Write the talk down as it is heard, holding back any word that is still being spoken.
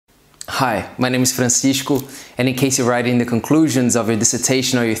Hi, my name is Francisco, and in case you're writing the conclusions of your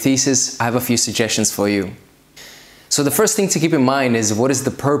dissertation or your thesis, I have a few suggestions for you. So the first thing to keep in mind is what is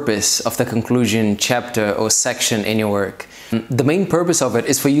the purpose of the conclusion chapter or section in your work. The main purpose of it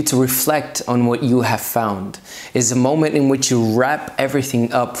is for you to reflect on what you have found. It's a moment in which you wrap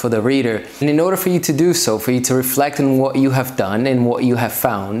everything up for the reader. And in order for you to do so, for you to reflect on what you have done and what you have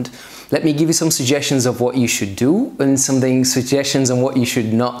found, let me give you some suggestions of what you should do and suggestions on what you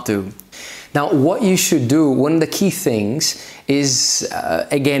should not do. Now, what you should do, one of the key things is,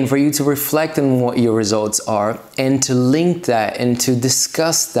 again, for you to reflect on what your results are and to link that and to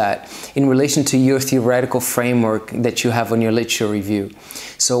discuss that in relation to your theoretical framework that you have on your literature review.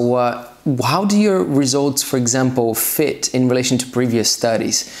 So how do your results, for example, fit in relation to previous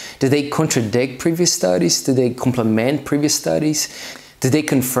studies? Do they contradict previous studies? Do they complement previous studies? Do they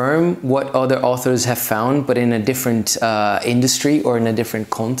confirm what other authors have found, but in a different industry or in a different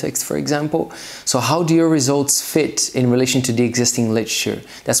context, for example? So how do your results fit in relation to the existing literature?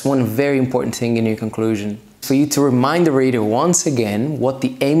 That's one very important thing in your conclusion. For you to remind the reader once again what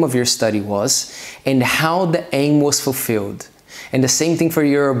the aim of your study was and how the aim was fulfilled. And the same thing for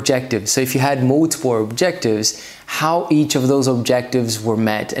your objectives. So if you had multiple objectives, how each of those objectives were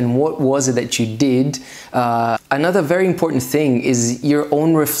met and what was it that you did. Another very important thing is your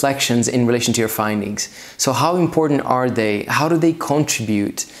own reflections in relation to your findings. So how important are they? How do they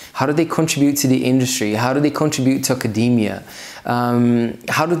contribute? How do they contribute to the industry? How do they contribute to academia?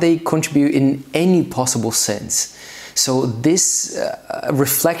 How do they contribute in any possible sense? So this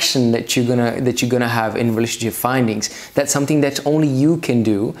reflection that you're gonna have in relation to your findings, that's something that only you can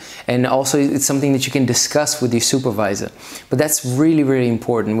do, and also it's something that you can discuss with your supervisor. But that's really, really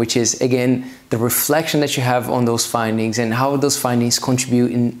important, which is, again, the reflection that you have on those findings and how those findings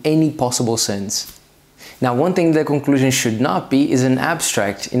contribute in any possible sense. Now, one thing the conclusion should not be is an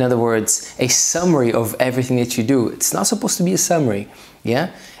abstract. In other words, a summary of everything that you do. It's not supposed to be a summary,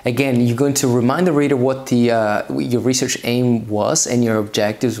 yeah? Again, you're going to remind the reader what your research aim was and your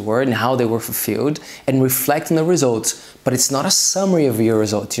objectives were and how they were fulfilled and reflect on the results. But it's not a summary of your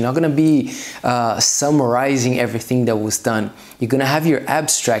results. You're not going to be summarizing everything that was done. You're going to have your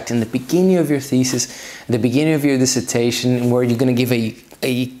abstract in the beginning of your thesis, the beginning of your dissertation, where you're going to give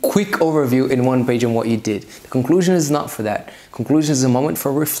a quick overview in one page on what you did. The conclusion is not for that. Conclusion is a moment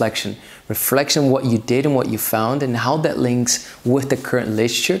for reflection. Reflection on what you did and what you found and how that links with the current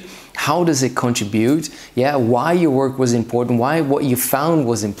literature. How does it contribute? Yeah, why your work was important, why what you found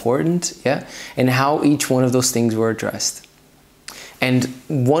was important, yeah, and how each one of those things were addressed. And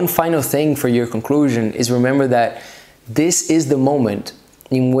one final thing for your conclusion is remember that this is the moment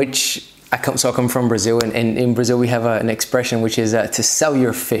in which I come from Brazil, and in Brazil we have an expression which is to sell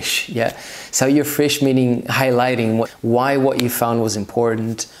your fish. Yeah, sell your fish meaning highlighting why what you found was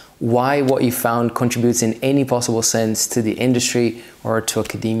important, why what you found contributes in any possible sense to the industry or to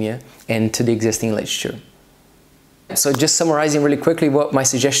academia and to the existing literature. So just summarizing really quickly what my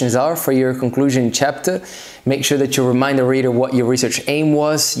suggestions are for your conclusion chapter. Make sure that you remind the reader what your research aim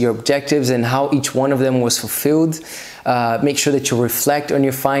was, your objectives, and how each one of them was fulfilled. Make sure that you reflect on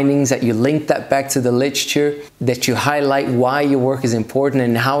your findings, that you link that back to the literature, that you highlight why your work is important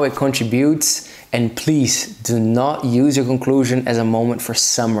and how it contributes. And please do not use your conclusion as a moment for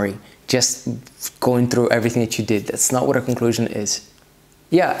summary, just going through everything that you did. That's not what a conclusion is.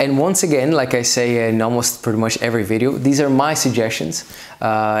 Yeah, and once again, like I say in almost pretty much every video, these are my suggestions.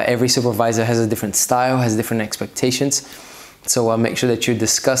 Every supervisor has a different style, has different expectations. So make sure that you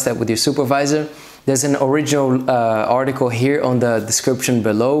discuss that with your supervisor. There's an original article here on the description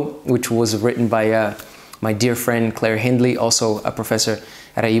below, which was written by my dear friend Claire Hindley, also a professor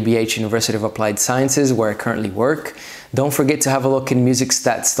at UBH University of Applied Sciences, where I currently work. Don't forget to have a look in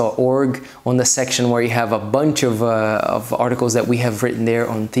musicstats.org on the section where you have a bunch of articles that we have written there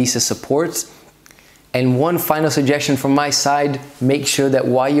on thesis support. And one final suggestion from my side, make sure that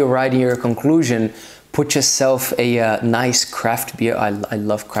while you're writing your conclusion, put yourself a nice craft beer. I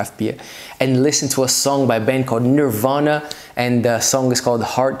love craft beer. And listen to a song by a band called Nirvana. And the song is called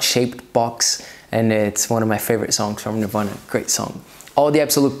Heart-Shaped Box. And it's one of my favorite songs from Nirvana. Great song. All the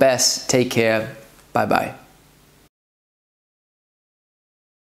absolute best. Take care. Bye-bye.